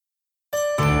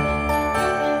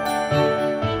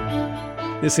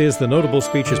This is the Notable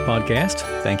Speeches Podcast.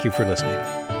 Thank you for listening.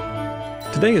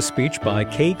 Today, a speech by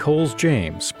Kay Coles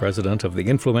James, president of the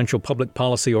influential public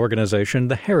policy organization,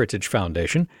 the Heritage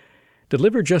Foundation,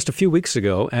 delivered just a few weeks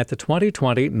ago at the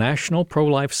 2020 National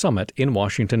Pro-Life Summit in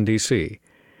Washington, D.C.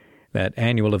 That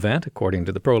annual event, according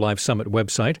to the Pro-Life Summit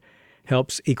website,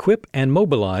 helps equip and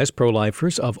mobilize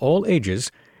pro-lifers of all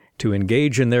ages to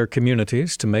engage in their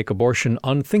communities to make abortion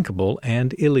unthinkable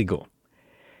and illegal.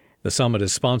 The summit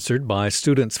is sponsored by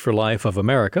Students for Life of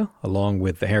America, along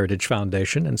with the Heritage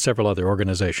Foundation and several other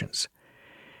organizations.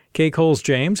 Kay Coles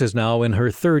James is now in her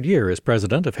third year as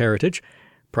president of Heritage.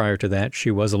 Prior to that,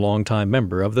 she was a longtime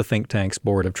member of the think tank's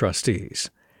board of trustees.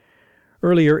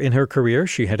 Earlier in her career,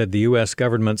 she headed the U.S.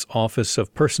 government's Office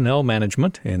of Personnel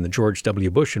Management in the George W.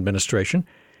 Bush administration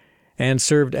and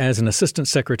served as an assistant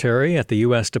secretary at the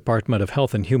U.S. Department of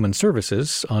Health and Human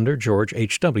Services under George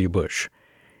H.W. Bush.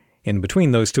 In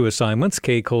between those two assignments,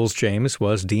 Kay Coles James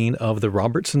was dean of the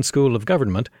Robertson School of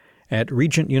Government at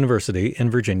Regent University in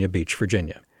Virginia Beach,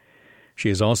 Virginia. She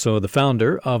is also the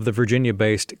founder of the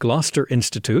Virginia-based Gloucester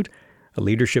Institute, a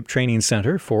leadership training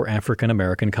center for African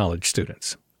American college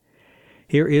students.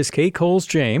 Here is Kay Coles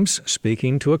James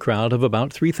speaking to a crowd of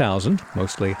about 3,000,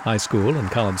 mostly high school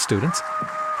and college students,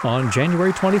 on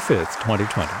January 25th,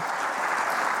 2020.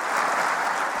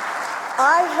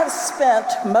 I have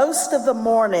spent most of the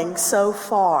morning so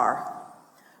far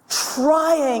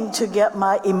trying to get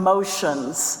my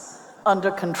emotions under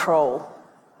control.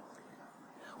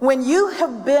 When you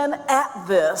have been at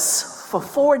this for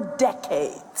 4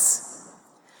 decades,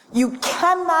 you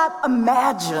cannot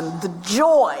imagine the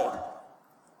joy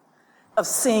of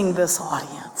seeing this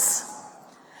audience.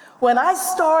 When I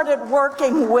started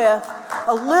working with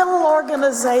a little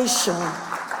organization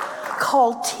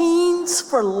called Teens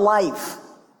for Life,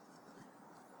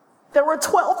 there were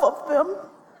 12 of them.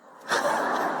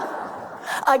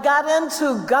 I got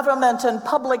into government and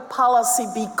public policy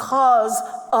because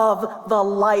of the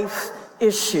life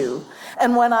issue.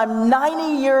 And when I'm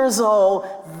 90 years old,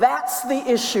 that's the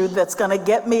issue that's going to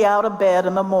get me out of bed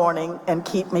in the morning and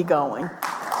keep me going.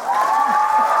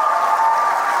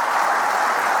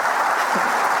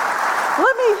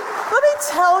 Let me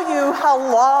tell you how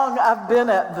long I've been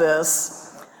at this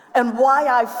and why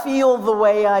I feel the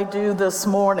way I do this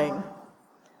morning.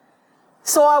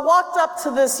 So I walked up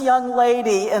to this young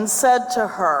lady and said to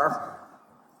her,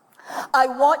 I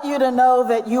want you to know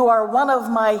that you are one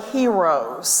of my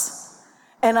heroes,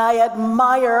 and I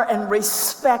admire and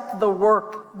respect the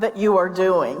work that you are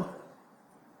doing.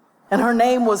 And her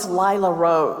name was Lila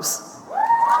Rose.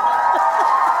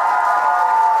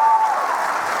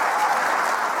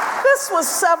 This was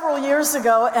several years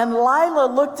ago, and Lila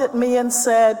looked at me and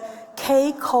said,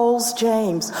 Kay Coles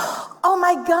James, oh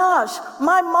my gosh,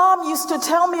 my mom used to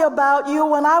tell me about you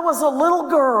when I was a little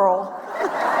girl.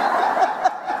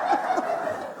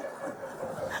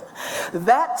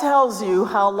 That tells you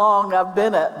how long I've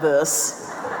been at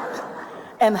this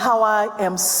and how I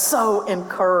am so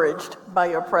encouraged by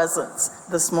your presence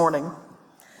this morning.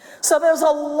 So there's a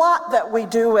lot that we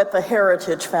do at the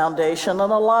Heritage Foundation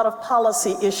and a lot of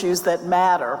policy issues that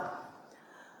matter.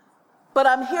 But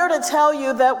I'm here to tell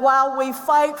you that while we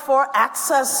fight for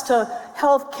access to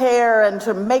health care and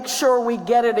to make sure we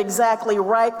get it exactly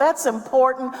right, that's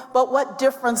important, but what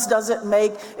difference does it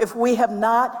make if we have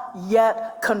not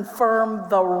yet confirmed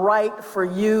the right for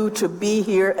you to be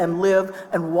here and live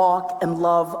and walk and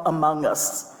love among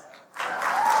us?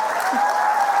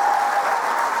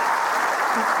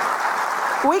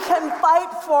 We can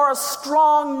fight for a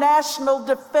strong national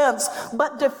defense,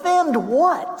 but defend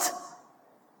what?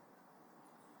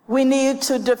 We need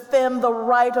to defend the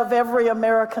right of every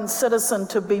American citizen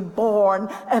to be born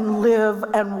and live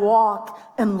and walk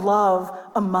and love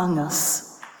among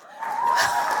us.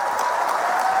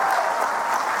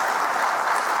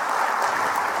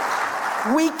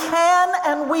 We can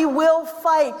and we will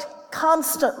fight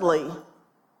constantly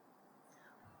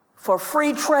for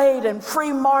free trade and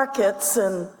free markets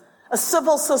and a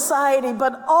civil society,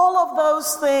 but all of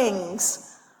those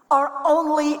things are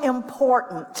only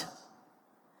important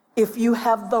if you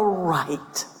have the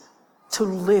right to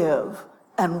live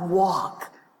and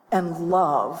walk and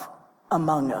love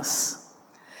among us.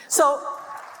 So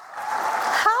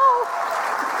how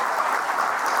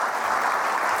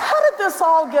did this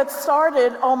all get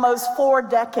started almost 4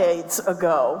 decades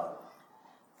ago?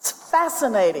 It's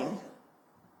fascinating.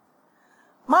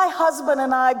 My husband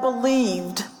and I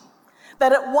believed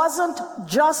that it wasn't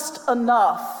just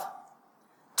enough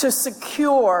to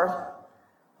secure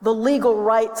the legal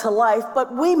right to life,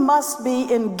 but we must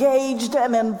be engaged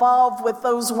and involved with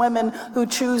those women who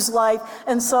choose life.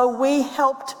 And so we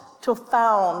helped to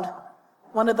found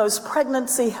one of those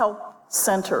pregnancy help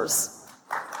centers.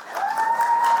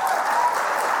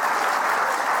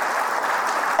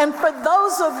 And for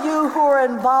those of you who are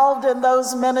involved in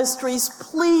those ministries,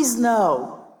 please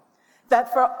know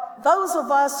that for those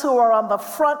of us who are on the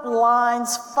front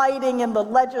lines fighting in the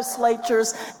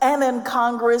legislatures and in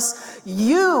Congress,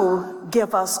 you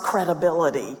give us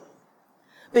credibility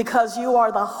because you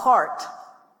are the heart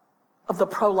of the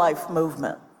pro-life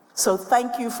movement. So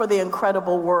thank you for the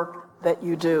incredible work that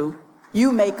you do.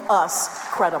 You make us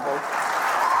credible.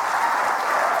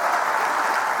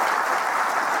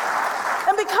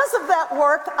 And because of that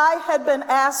work, I had been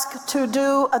asked to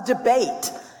do a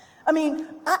debate. I mean,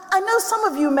 I know some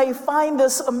of you may find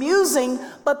this amusing,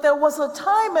 but there was a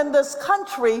time in this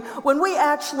country when we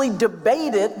actually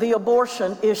debated the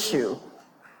abortion issue.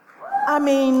 I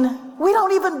mean, we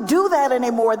don't even do that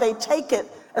anymore. They take it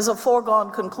as a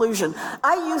foregone conclusion.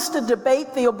 I used to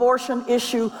debate the abortion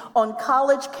issue on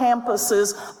college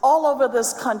campuses all over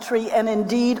this country and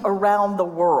indeed around the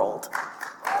world.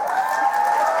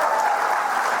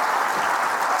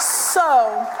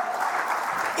 So,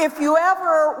 if you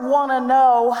ever want to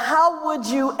know how would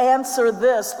you answer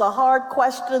this, the hard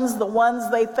questions, the ones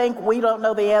they think we don't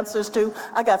know the answers to,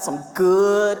 I got some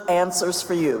good answers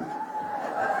for you.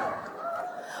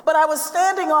 But I was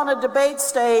standing on a debate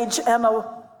stage and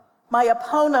my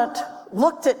opponent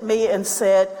looked at me and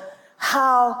said,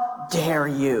 "How dare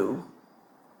you?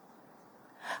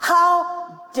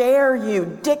 How dare you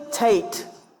dictate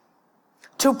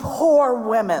to poor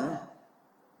women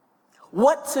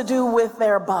what to do with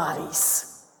their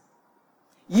bodies?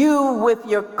 You with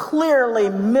your clearly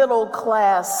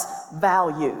middle-class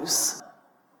values."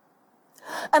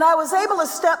 And I was able to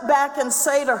step back and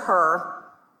say to her,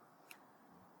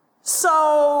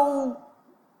 "So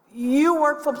you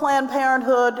work for Planned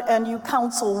Parenthood and you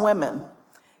counsel women."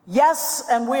 "Yes,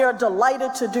 and we are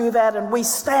delighted to do that, and we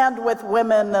stand with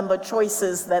women and the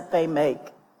choices that they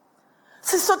make."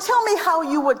 So tell me how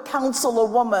you would counsel a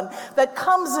woman that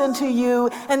comes into you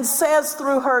and says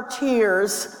through her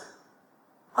tears,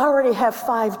 "I already have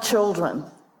 5 children,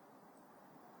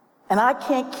 and I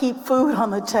can't keep food on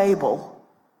the table,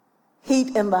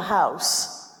 heat in the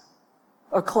house,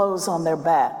 or clothes on their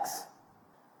backs.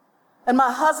 And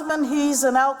my husband, he's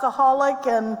an alcoholic,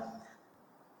 and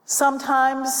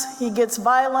sometimes he gets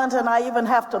violent, and I even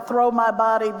have to throw my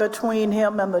body between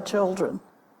him and the children."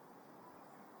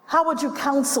 How would you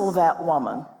counsel that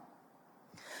woman?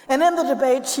 And in the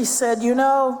debate, she said, "You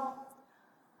know,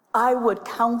 I would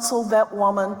counsel that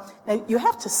woman," and you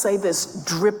have to say this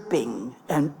dripping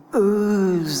and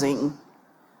oozing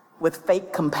with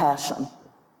fake compassion.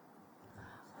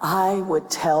 "I would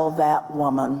tell that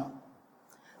woman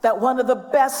that one of the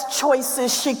best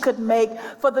choices she could make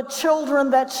for the children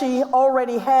that she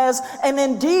already has, and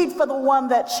indeed for the one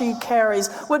that she carries,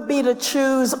 would be to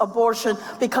choose abortion,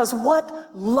 because what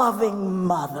loving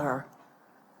mother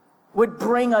would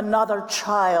bring another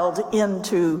child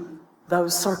into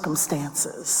those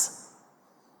circumstances?"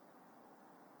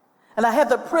 And I had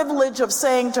the privilege of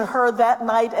saying to her that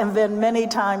night, and then many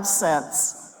times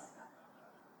since,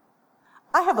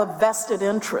 I have a vested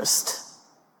interest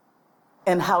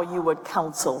in how you would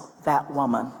counsel that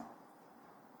woman,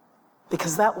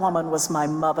 because that woman was my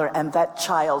mother, and that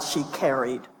child she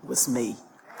carried was me.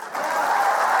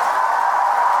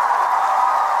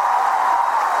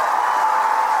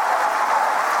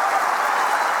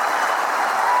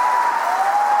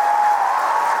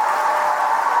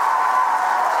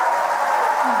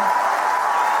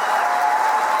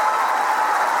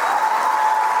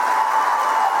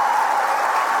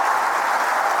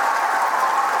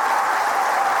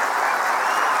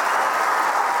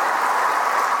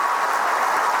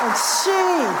 And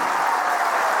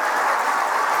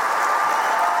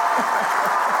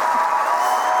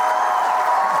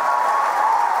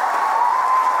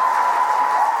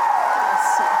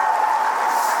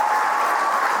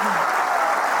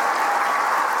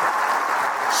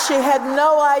she had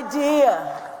no idea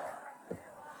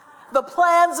the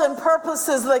plans and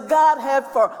purposes that God had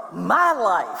for my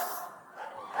life.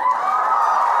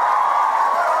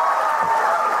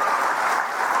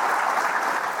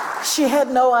 She had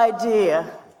no idea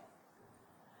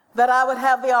that I would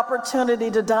have the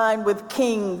opportunity to dine with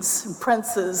kings and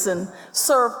princes and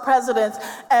serve presidents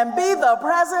and be the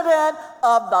president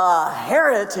of the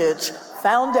Heritage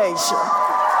Foundation.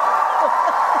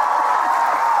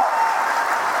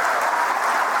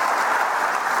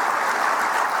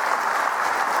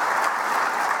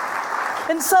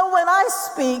 And so when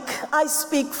I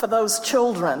speak for those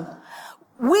children.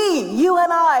 You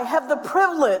and I, have the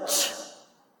privilege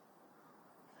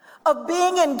of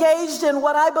being engaged in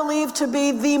what I believe to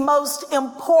be the most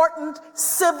important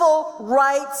civil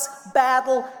rights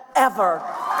battle ever.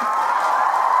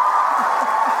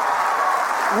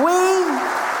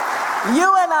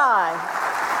 You and I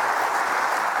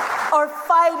are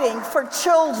fighting for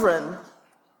children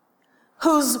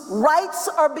whose rights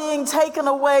are being taken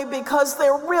away because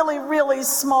they're really, really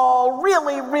small,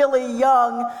 really, really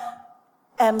young,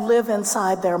 and live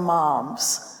inside their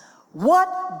moms.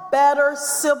 What better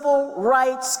civil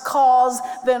rights cause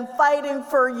than fighting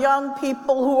for young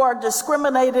people who are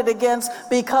discriminated against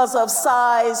because of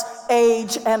size,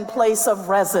 age, and place of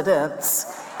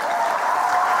residence?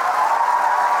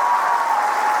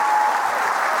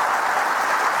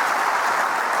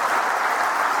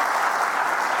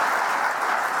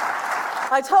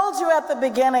 I told you at the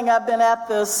beginning I've been at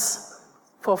this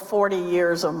for 40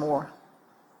 years or more.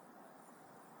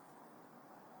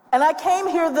 And I came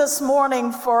here this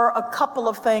morning for a couple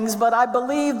of things, but I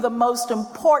believe the most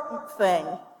important thing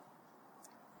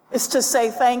is to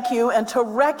say thank you and to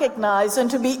recognize and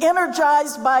to be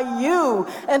energized by you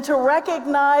and to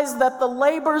recognize that the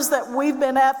labors that we've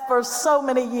been at for so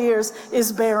many years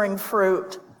is bearing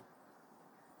fruit.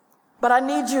 But I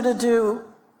need you to do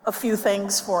a few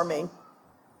things for me.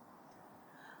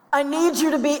 I need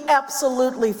you to be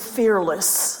absolutely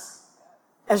fearless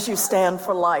as you stand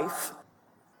for life.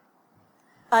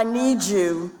 I need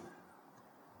you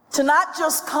to not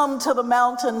just come to the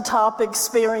mountaintop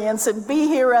experience and be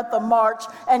here at the march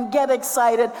and get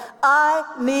excited. I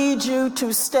need you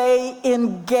to stay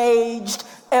engaged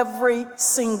every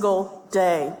single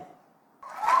day.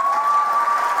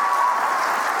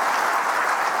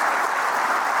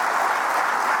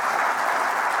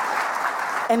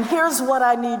 And here's what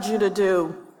I need you to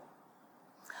do.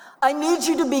 I need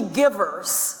you to be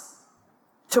givers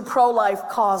to pro-life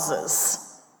causes.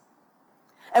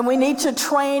 And we need to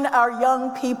train our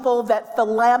young people that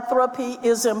philanthropy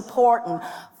is important.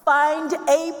 Find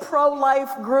a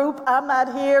pro-life group. I'm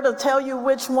not here to tell you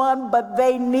which one, but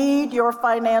they need your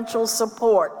financial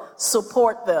support.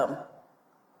 Support them.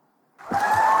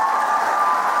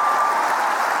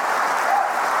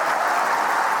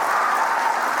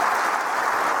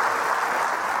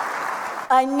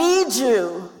 I need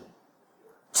you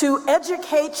to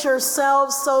educate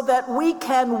yourselves so that we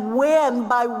can win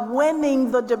by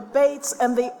winning the debates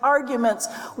and the arguments.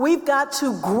 We've got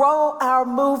to grow our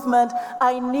movement.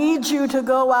 I need you to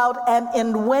go out and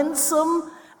in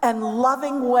winsome and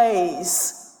loving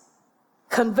ways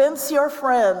convince your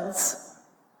friends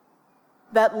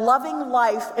that loving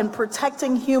life and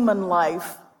protecting human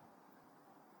life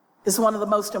is one of the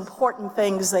most important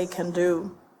things they can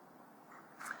do.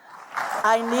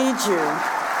 I need you.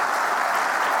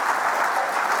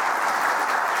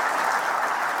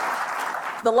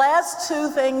 The last two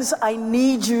things I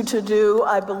need you to do,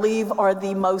 I believe, are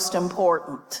the most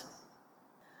important.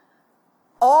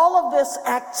 All of this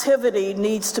activity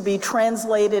needs to be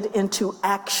translated into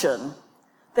action.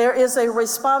 There is a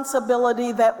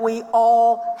responsibility that we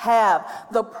all have.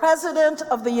 The President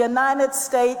of the United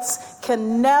States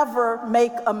can never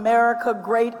make America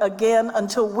great again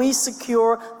until we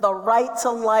secure the right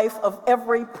to life of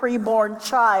every preborn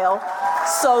child.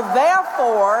 So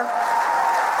therefore,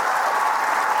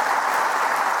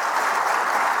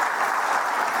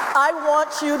 I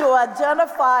want you to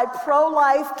identify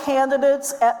pro-life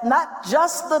candidates at not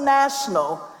just the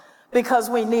national, because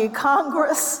we need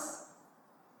Congress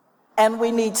and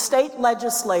we need state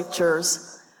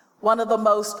legislatures. One of the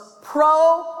most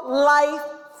pro-life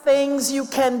things you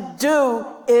can do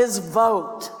is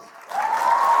vote.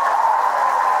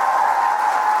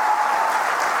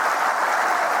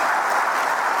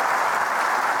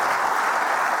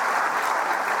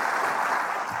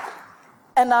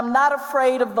 And I'm not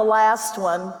afraid of the last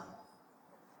one.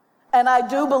 And I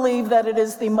do believe that it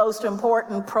is the most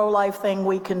important pro-life thing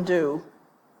we can do.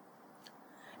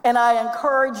 And I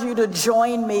encourage you to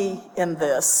join me in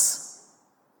this.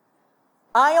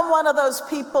 I am one of those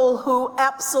people who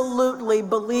absolutely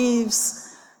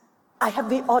believes, I have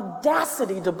the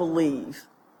audacity to believe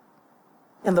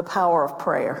in the power of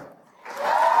prayer.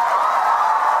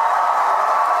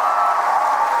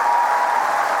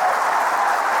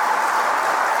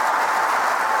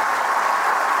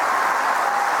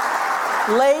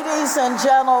 Ladies and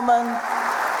gentlemen,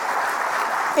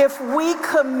 if we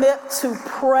commit to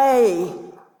pray,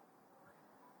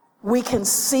 we can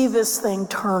see this thing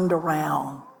turned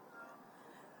around.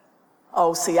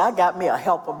 Oh, see, I got me a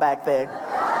helper back there.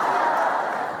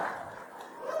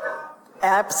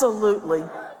 Absolutely.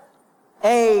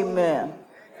 Amen.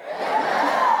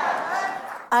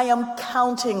 I am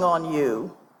counting on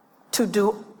you to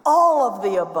do all of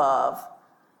the above.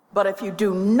 But if you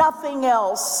do nothing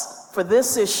else for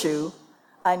this issue,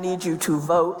 I need you to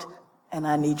vote and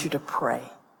I need you to pray.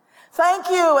 Thank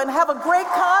you and have a great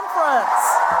conference.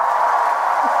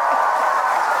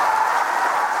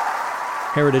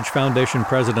 Heritage Foundation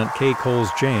President Kay Coles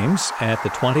James at the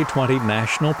 2020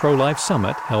 National Pro-Life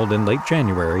Summit held in late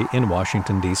January in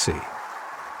Washington, D.C.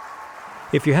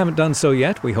 If you haven't done so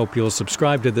yet, we hope you'll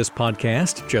subscribe to this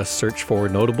podcast. Just search for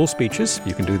Notable Speeches.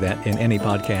 You can do that in any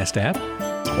podcast app,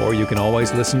 or you can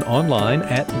always listen online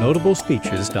at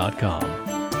notablespeeches.com.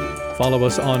 Follow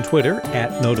us on Twitter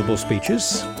at Notable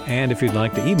Speeches, and if you'd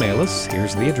like to email us,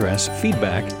 here's the address,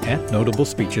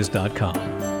 feedback@notablespeeches.com.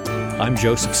 I'm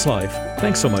Joseph Slife.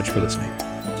 Thanks so much for listening.